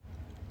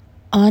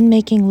On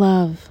Making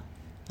Love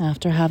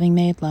After Having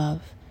Made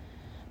Love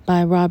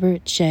by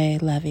Robert J.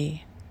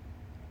 Levy.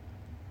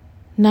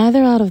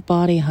 Neither out of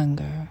body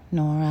hunger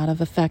nor out of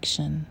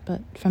affection,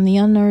 but from the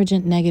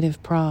unurgent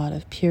negative prod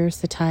of pure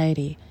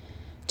satiety,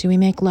 do we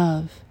make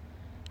love,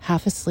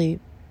 half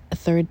asleep, a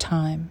third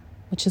time,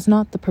 which is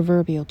not the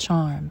proverbial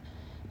charm,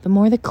 but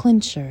more the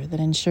clincher that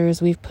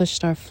ensures we've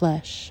pushed our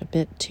flesh a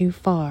bit too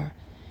far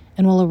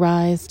and will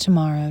arise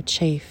tomorrow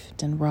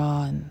chafed and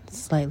raw and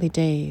slightly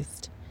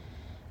dazed.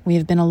 We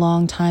have been a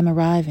long time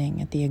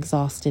arriving at the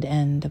exhausted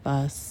end of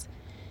us,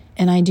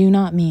 and I do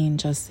not mean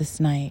just this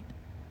night,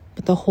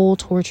 but the whole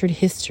tortured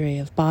history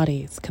of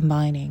bodies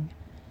combining.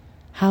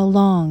 How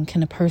long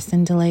can a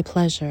person delay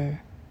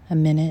pleasure? A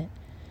minute?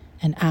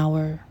 An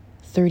hour?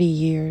 30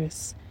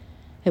 years?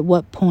 At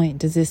what point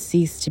does this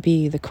cease to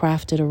be the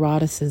crafted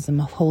eroticism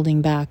of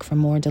holding back for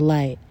more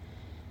delight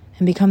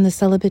and become the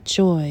celibate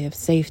joy of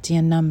safety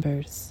in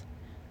numbers?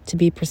 To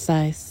be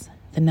precise,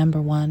 the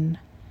number one.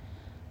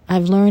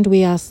 I've learned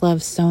we ask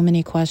love so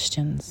many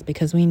questions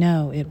because we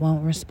know it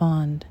won't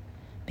respond,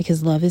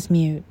 because love is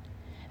mute,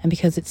 and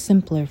because it's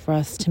simpler for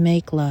us to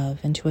make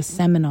love into a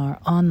seminar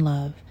on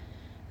love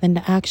than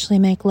to actually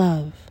make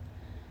love,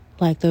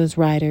 like those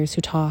writers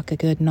who talk a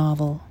good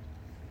novel,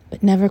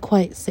 but never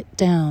quite sit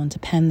down to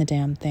pen the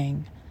damn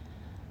thing.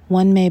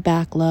 One may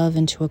back love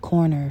into a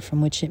corner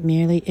from which it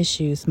merely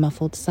issues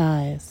muffled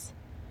sighs.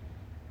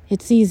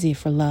 It's easy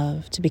for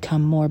love to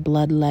become more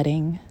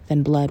bloodletting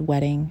than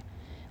blood-wetting,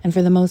 and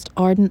for the most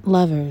ardent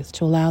lovers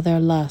to allow their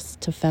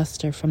lust to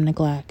fester from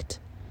neglect.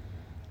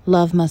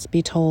 Love must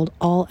be told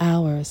all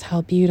hours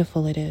how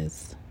beautiful it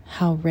is,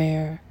 how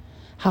rare,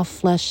 how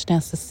flesh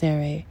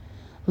necessary.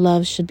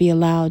 Love should be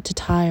allowed to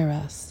tire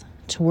us,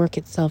 to work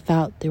itself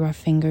out through our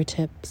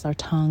fingertips, our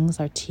tongues,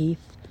 our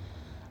teeth.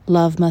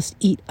 Love must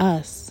eat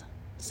us,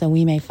 so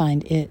we may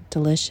find it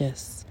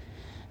delicious,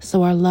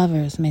 so our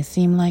lovers may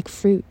seem like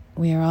fruit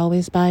we are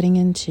always biting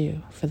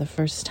into for the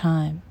first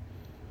time.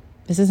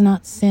 This is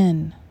not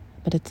sin,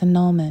 but its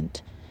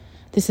annulment.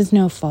 This is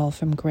no fall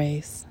from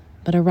grace,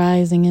 but a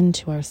rising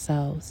into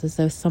ourselves as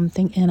though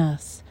something in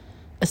us,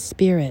 a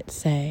spirit,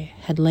 say,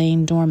 had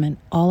lain dormant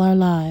all our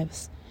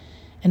lives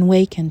and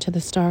wakened to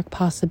the stark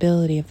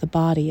possibility of the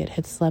body it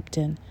had slept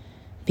in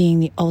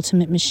being the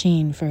ultimate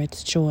machine for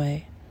its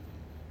joy.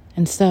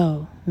 And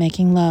so,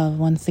 making love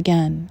once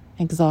again,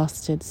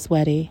 exhausted,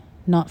 sweaty,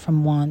 not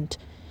from want,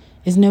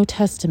 is no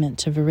testament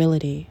to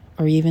virility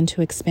or even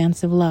to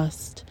expansive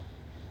lust,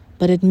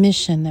 but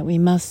admission that we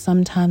must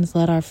sometimes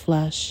let our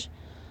flesh,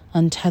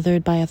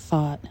 untethered by a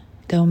thought,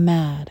 go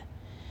mad,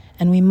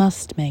 and we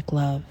must make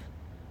love,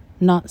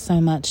 not so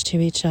much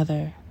to each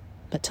other,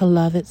 but to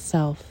love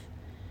itself,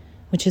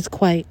 which is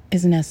quite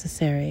as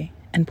necessary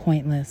and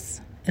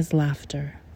pointless as laughter.